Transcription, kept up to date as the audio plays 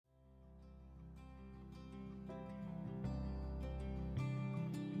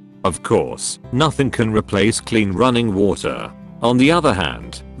Of course, nothing can replace clean running water. On the other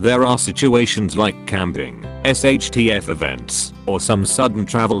hand, there are situations like camping, SHTF events, or some sudden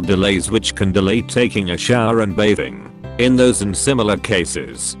travel delays which can delay taking a shower and bathing. In those and similar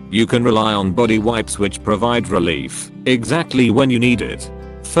cases, you can rely on body wipes which provide relief exactly when you need it.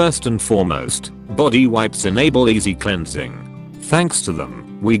 First and foremost, body wipes enable easy cleansing. Thanks to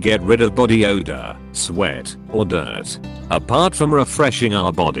them, we get rid of body odor, sweat, or dirt. Apart from refreshing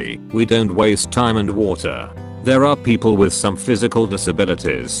our body, we don't waste time and water. There are people with some physical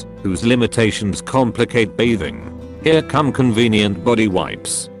disabilities whose limitations complicate bathing. Here come convenient body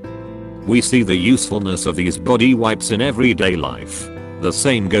wipes. We see the usefulness of these body wipes in everyday life. The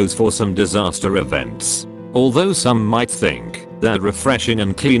same goes for some disaster events. Although some might think that refreshing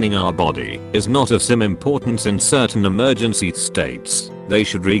and cleaning our body is not of some importance in certain emergency states, they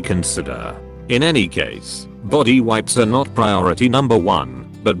should reconsider. In any case, body wipes are not priority number one,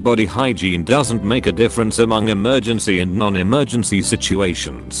 but body hygiene doesn't make a difference among emergency and non-emergency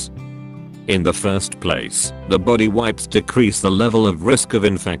situations. In the first place, the body wipes decrease the level of risk of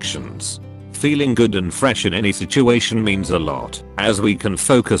infections. Feeling good and fresh in any situation means a lot, as we can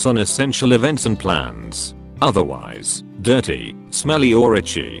focus on essential events and plans. Otherwise, dirty, smelly or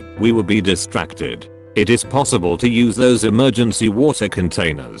itchy, we will be distracted. It is possible to use those emergency water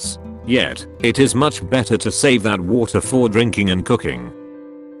containers. Yet, it is much better to save that water for drinking and cooking.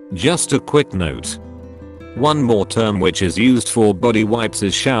 Just a quick note. One more term which is used for body wipes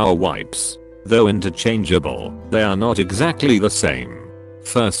is shower wipes. Though interchangeable, they are not exactly the same.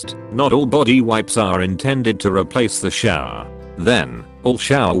 First, not all body wipes are intended to replace the shower. Then, all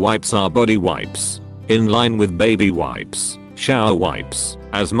shower wipes are body wipes. In line with baby wipes, shower wipes,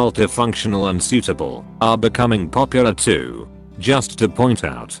 as multifunctional and suitable, are becoming popular too. Just to point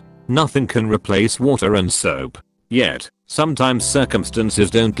out, nothing can replace water and soap. Yet, sometimes circumstances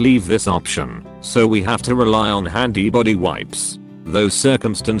don't leave this option, so we have to rely on handy body wipes. Those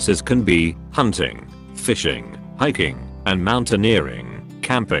circumstances can be hunting, fishing, hiking, and mountaineering,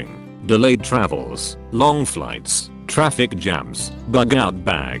 camping, delayed travels, long flights, traffic jams, bug-out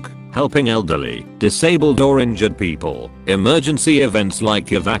bag, helping elderly, disabled or injured people, emergency events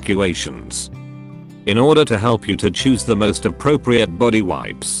like evacuations. In order to help you to choose the most appropriate body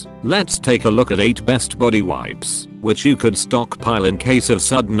wipes, let's take a look at 8 best body wipes, which you could stockpile in case of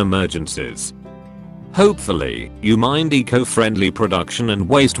sudden emergencies. Hopefully, you mind eco-friendly production and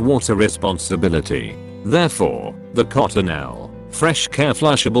wastewater responsibility. Therefore, the Cottonelle Fresh Care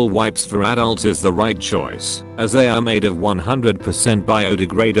Flushable Wipes for Adults is the right choice, as they are made of 100%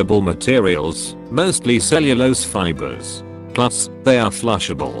 biodegradable materials, mostly cellulose fibers. Plus, they are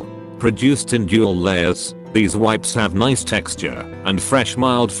flushable. Produced in dual layers, these wipes have nice texture and fresh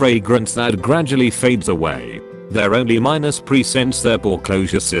mild fragrance that gradually fades away. Their only minus presents their pore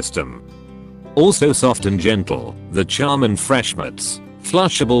closure system. Also soft and gentle, the Charmin Fresh Mitts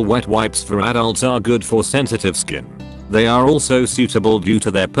Flushable Wet Wipes for Adults are good for sensitive skin. They are also suitable due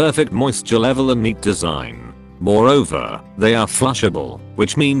to their perfect moisture level and neat design. Moreover, they are flushable,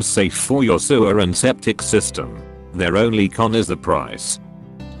 which means safe for your sewer and septic system. Their only con is the price.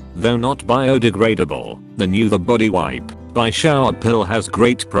 Though not biodegradable, the new The Body Wipe by Shower Pill has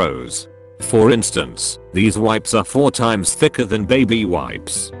great pros. For instance, these wipes are 4 times thicker than baby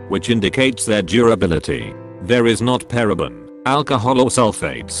wipes, which indicates their durability. There is not paraben, alcohol or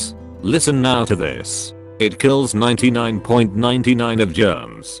sulfates. Listen now to this. It kills 99.99% of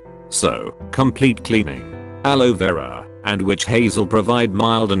germs. So, complete cleaning, aloe vera, and witch hazel provide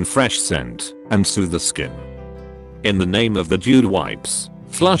mild and fresh scent, and soothe the skin. In the name of the Dude Wipes,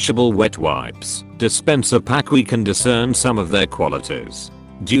 Flushable Wet Wipes dispenser pack, we can discern some of their qualities.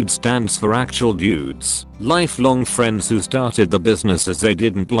 Dude stands for actual dudes, lifelong friends who started the business as they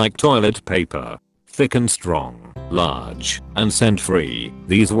didn't like toilet paper. Thick and strong, large, and scent-free,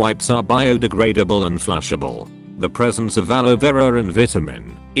 these wipes are biodegradable and flushable. The presence of aloe vera and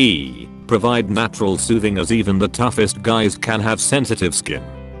vitamin E provide natural soothing, as even the toughest guys can have sensitive skin.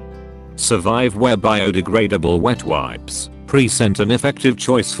 Surviveware biodegradable wet wipes present an effective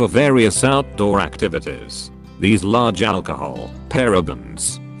choice for various outdoor activities. These large alcohol,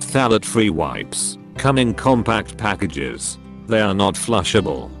 parabens, phthalate-free wipes come in compact packages. They are not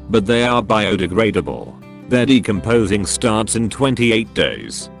flushable, but they are biodegradable. Their decomposing starts in 28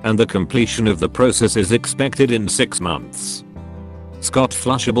 days, and the completion of the process is expected in 6 months. Scott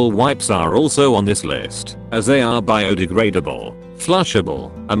flushable wipes are also on this list, as they are biodegradable,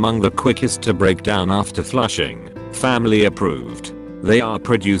 flushable, among the quickest to break down after flushing, family approved. They are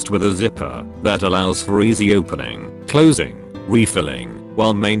produced with a zipper that allows for easy opening, closing, refilling,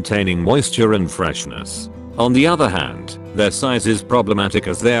 while maintaining moisture and freshness. On the other hand, their size is problematic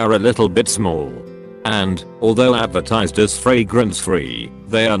as they are a little bit small. And, although advertised as fragrance-free,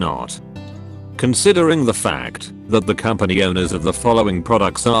 they are not. Considering the fact that the company owners of the following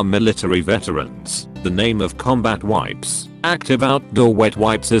products are military veterans, the name of combat wipes, active outdoor wet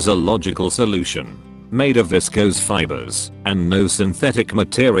wipes, is a logical solution. Made of viscose fibers and no synthetic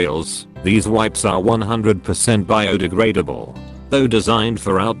materials, these wipes are 100% biodegradable. Though designed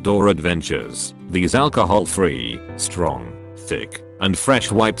for outdoor adventures, these alcohol-free, strong, thick, and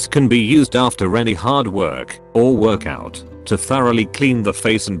fresh wipes can be used after any hard work or workout to thoroughly clean the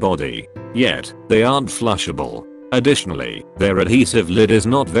face and body. Yet, they aren't flushable. Additionally, their adhesive lid is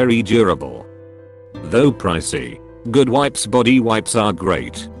not very durable. Though pricey, good wipes body wipes are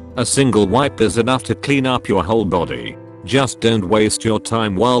great. A single wipe is enough to clean up your whole body. Just don't waste your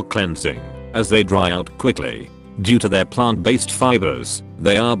time while cleansing, as they dry out quickly. Due to their plant-based fibers,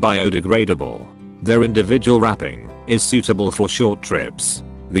 they are biodegradable. Their individual wrapping is suitable for short trips.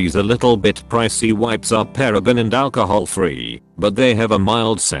 These a little bit pricey wipes are paraben and alcohol free, but they have a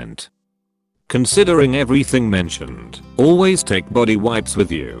mild scent. Considering everything mentioned, always take body wipes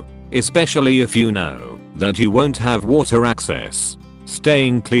with you, especially if you know that you won't have water access.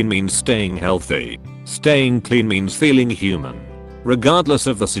 Staying clean means staying healthy. Staying clean means feeling human. Regardless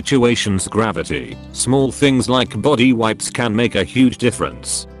of the situation's gravity, small things like body wipes can make a huge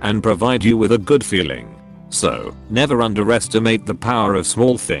difference and provide you with a good feeling. So, never underestimate the power of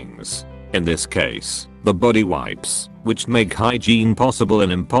small things. In this case, the body wipes, which make hygiene possible in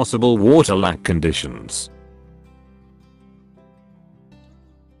impossible water lack conditions.